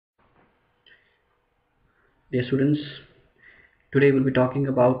Dear students, today we'll be talking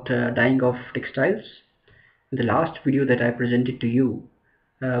about dyeing of textiles. In the last video that I presented to you,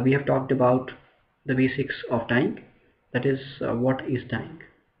 we have talked about the basics of dyeing, that is, what is dyeing.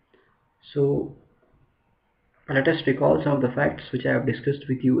 So let us recall some of the facts which I have discussed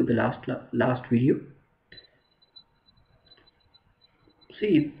with you in the last video.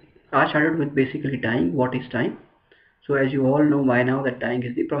 See, I started with basically dyeing. What is dyeing? So as you all know by now that dyeing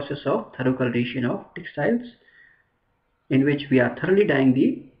is the process of thorough coloration of textiles, in which we are thoroughly dyeing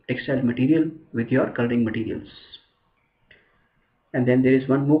the textile material with your coloring materials. And then there is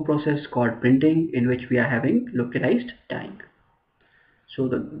one more process called printing, in which we are having localized dyeing. So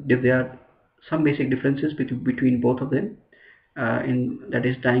there are some basic differences between both of them, that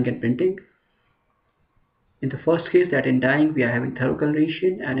is dyeing and printing. In the first case, that in dyeing we are having thorough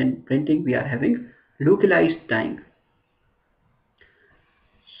coloration, and in printing we are having localized dyeing.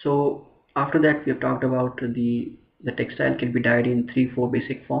 So after that, we have talked about the textile can be dyed in 3-4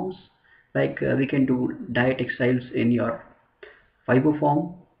 basic forms. Like we can dye textiles in your fiber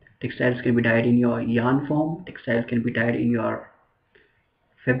form, textiles can be dyed in your yarn form, textiles can be dyed in your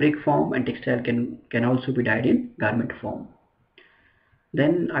fabric form, and textile can also be dyed in garment form.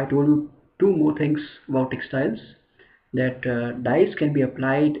 Then I told you two more things about textiles, that dyes can be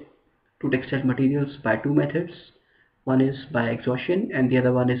applied to textile materials by two methods. One is by exhaustion and the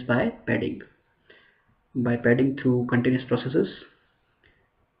other one is by padding. By padding through continuous processes.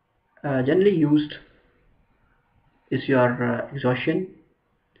 Generally used is your exhaustion,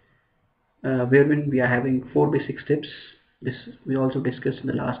 wherein we are having 4 basic steps. This we also discussed in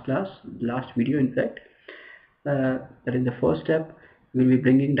the last video in fact. That in the first step we will be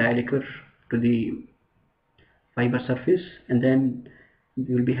bringing dye liquor to the fiber surface, and then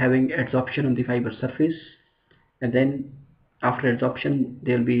we will be having adsorption on the fiber surface, and then after adsorption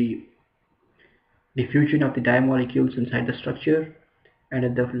there will be diffusion of the dye molecules inside the structure, and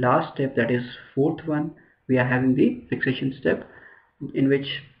at the last step, that is fourth one, we are having the fixation step, in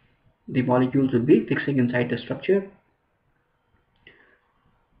which the molecules will be fixing inside the structure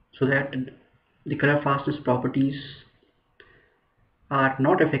so that the color fastness properties are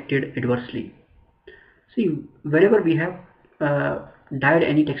not affected adversely. See, whenever we have dyed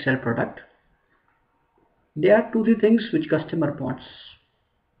any textile product, there are 2-3 things which customer wants.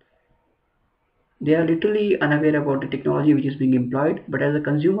 They are literally unaware about the technology which is being employed, but as a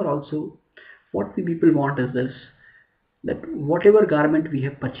consumer also, what we people want is this, that whatever garment we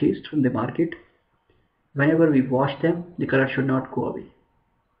have purchased from the market, whenever we wash them, the color should not go away.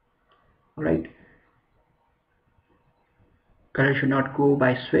 Alright, color should not go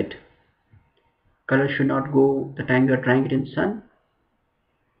by sweat, color should not go the time you are drying it in sun.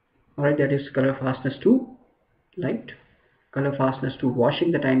 Alright, that is color fastness to light, color fastness to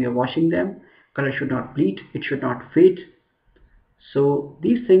washing, the time you are washing them, color should not bleed, it should not fade. So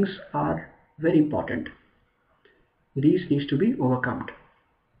these things are very important. These needs to be overcome.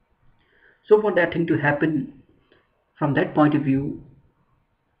 So for that thing to happen, from that point of view,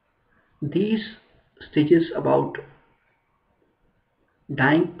 these stages about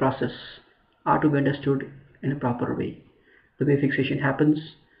dyeing process are to be understood in a proper way. The way fixation happens,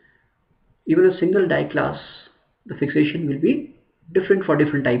 even a single dye class, the fixation will be different for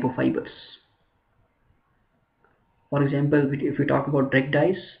different type of fibers. For example, if we talk about direct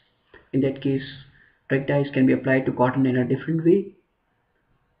dyes, in that case direct dyes can be applied to cotton in a different way,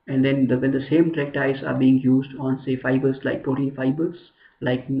 and then when the same direct dyes are being used on, say, fibers like protein fibers,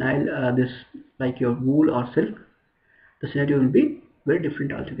 like nylon, like your wool or silk, the scenario will be very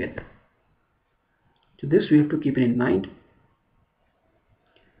different altogether. So this we have to keep in mind,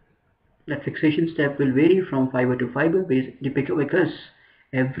 that fixation step will vary from fiber to fiber because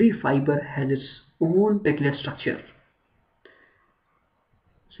every fiber has its own peculiar structure.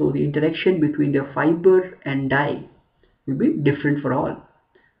 So the interaction between the fiber and dye will be different for all.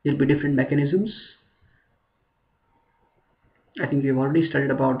 There will be different mechanisms. I think we have already studied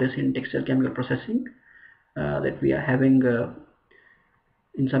about this in textile chemical processing, that we are having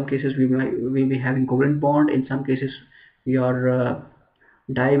in some cases we will be having covalent bond, in some cases your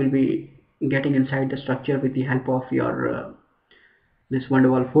dye will be getting inside the structure with the help of your this van der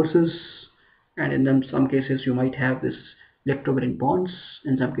Waals forces, and in some cases you might have this electrocovalent bonds,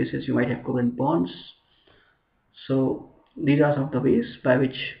 in some cases you might have covalent bonds. So these are some of the ways by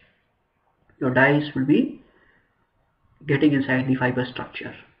which your dyes will be getting inside the fiber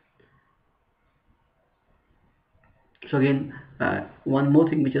structure. So again, one more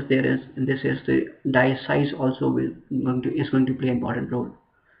thing which is there is, and this is the dye size also is going to play an important role.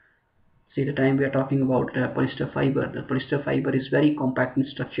 See, the time we are talking about polyester fiber, the polyester fiber is very compact in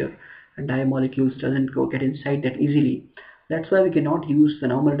structure. and dye molecules doesn't get inside that easily. That's why we cannot use the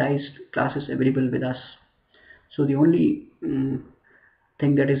normal dyes classes available with us. So the only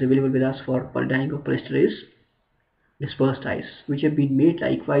thing that is available with us for dyeing of polyester is dispersed dyes, which have been made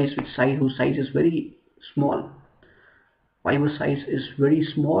likewise with size whose size is very small. Fiber size is very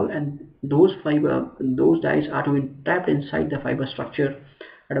small, and those dyes are to be trapped inside the fiber structure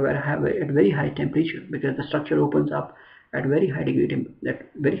at very high temperature, because the structure opens up at very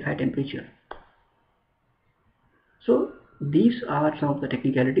high temperature. So these are some of the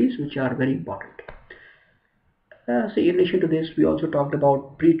technicalities which are very important. So in addition to this, we also talked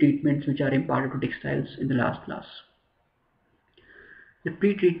about pre-treatments which are imparted to textiles in the last class. The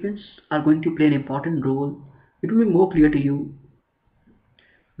pre-treatments are going to play an important role. It will be more clear to you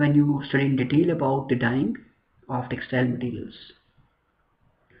when you study in detail about the dyeing of textile materials.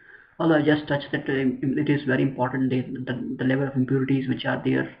 Although I just touched that it is very important, the level of impurities which are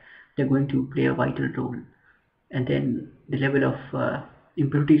there, they're going to play a vital role. And then the level of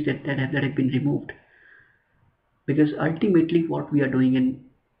impurities that have been removed. Because ultimately what we are doing in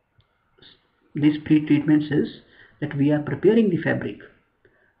these pre-treatments is that we are preparing the fabric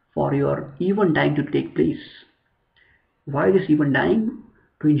for your even dyeing to take place. Why this even dyeing?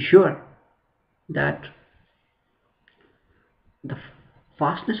 To ensure that the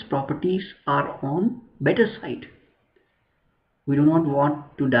fastness properties are on better side. We do not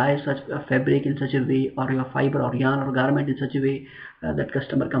want to dye such a fabric in such a way, or your fiber or yarn or garment in such a way that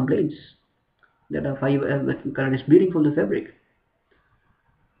customer complains that a color is bleeding from the fabric,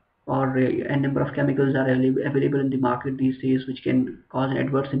 or a number of chemicals are available in the market these days which can cause an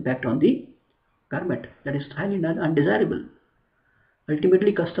adverse impact on the garment. That is highly undesirable.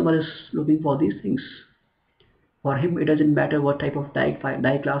 Ultimately, customer is looking for these things. For him, it doesn't matter what type of dye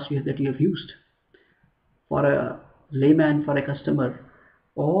class that you have used. For a layman, for a customer,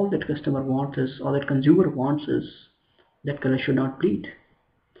 all that consumer wants is that color should not bleed.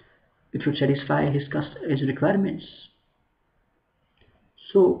 It should satisfy his requirements.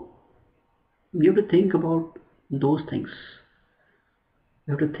 So you have to think about those things.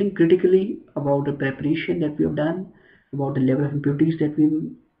 You have to think critically about the preparation that we have done, about the level of impurities that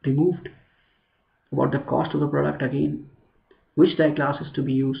we removed, about the cost of the product again, which dye class is to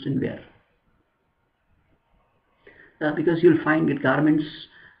be used and where. Because you'll find that garments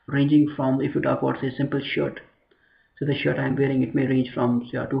ranging from, if you talk about say simple shirt, so the shirt I'm wearing, it may range from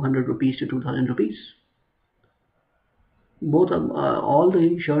say 200 rupees to 2000 rupees. All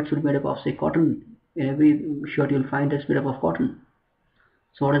the shirts will be made up of say cotton. In every shirt you'll find that's made up of cotton.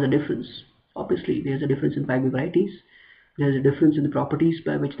 So what is the difference? Obviously there's a difference in fiber varieties, there's a difference in the properties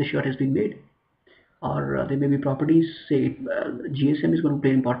by which the shirt has been made, or there may be properties, say GSM is going to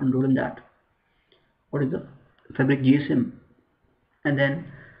play an important role in that. What is the fabric GSM? And then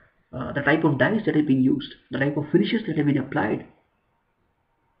the type of dyes that have been used, the type of finishes that have been applied.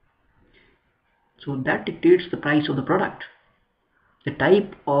 So that dictates the price of the product. The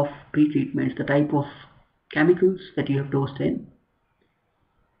type of pre-treatments, the type of chemicals that you have dosed in.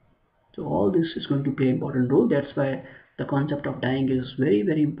 So all this is going to play an important role. That's why the concept of dyeing is very,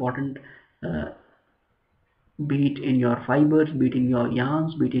 very important. Be it in your fibers, be it in your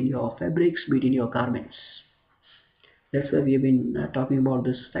yarns, be it in your fabrics, be it in your garments. That's why we have been talking about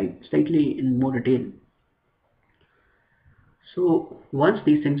this slightly in more detail. So once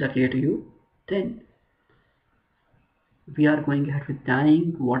these things are clear to you, then we are going ahead with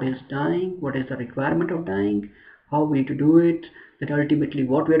dyeing. What is dyeing? What is the requirement of dyeing? How we need to do it? That ultimately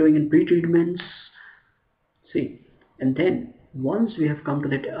what we are doing in pre-treatments. See, and then once we have come to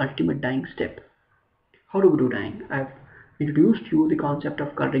that ultimate dyeing step, how do we do dyeing? I've introduced you the concept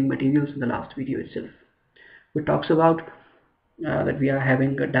of coloring materials in the last video itself, which talks about that we are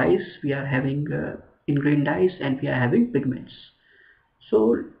having dyes, we are having ingrained dyes, and we are having pigments.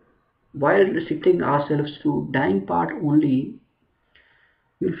 So while restricting ourselves to dyeing part only,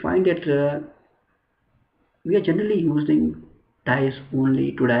 you'll find that we are generally using dyes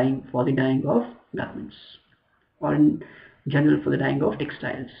only for the dyeing of garments, or in general for the dyeing of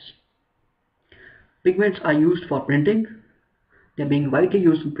textiles. Pigments are used for printing. They're being widely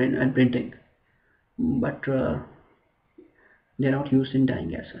used in printing, but they're not used in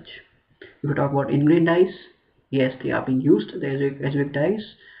dyeing as such. If you talk about ingrained dyes, yes, they are being used. The azoic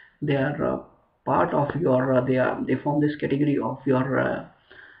dyes, they are part of your, they form this category of your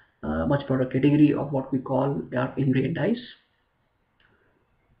much broader category of what we call our ingrained dyes.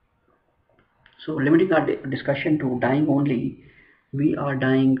 So limiting our discussion to dyeing only, we are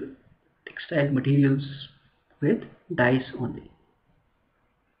dyeing textile materials with dyes only.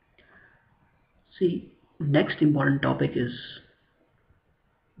 See, next important topic is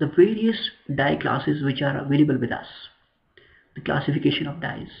the various dye classes which are available with us. The classification of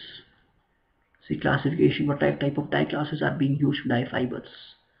dyes. See, classification, what type of dye classes are being used to dye fibers.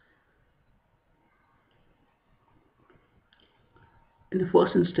 In the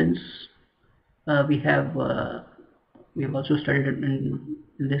first instance, we have also studied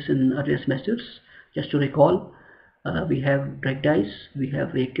this in earlier semesters. Just to recall, we have direct dyes, we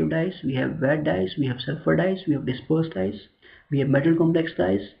have reactive dyes, we have wet dyes, we have sulfur dyes, we have dispersed dyes, we have metal complex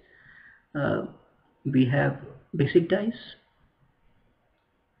dyes, uh, we have basic dyes.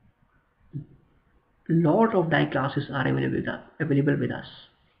 Lot of dye classes are available with us.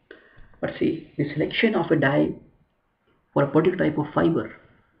 But see, the selection of a dye for a particular type of fiber,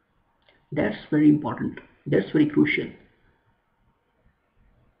 that's very important. That's very crucial.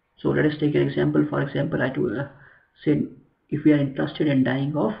 So let us take an example. For example, I said if we are interested in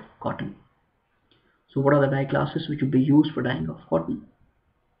dyeing of cotton. So what are the dye classes which will be used for dyeing of cotton?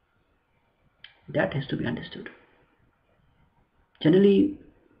 That has to be understood. Generally,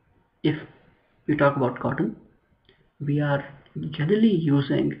 if we talk about cotton, we are generally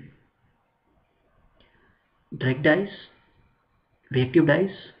using direct dyes, reactive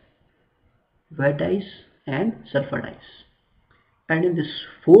dyes, wet dyes, and sulfur dyes. And in these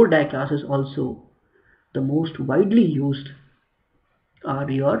four dye classes also, the most widely used are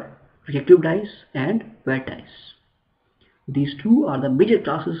your reactive dyes and wet dyes. These two are the major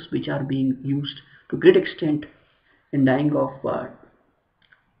classes which are being used to great extent in dyeing of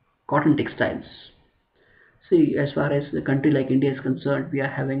cotton textiles. See, as far as the country like India is concerned, we are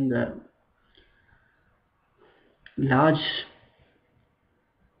having a large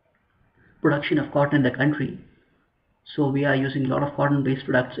production of cotton in the country. So we are using a lot of cotton based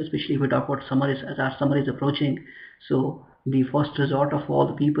products, especially if we talk about summer as our summer is approaching. So the first resort of all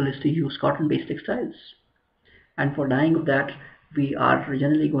the people is to use cotton based textiles. And for dyeing of that, we are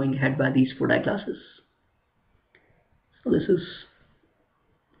generally going ahead by these four dye classes. So this is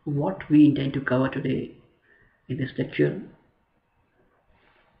what we intend to cover today in this lecture.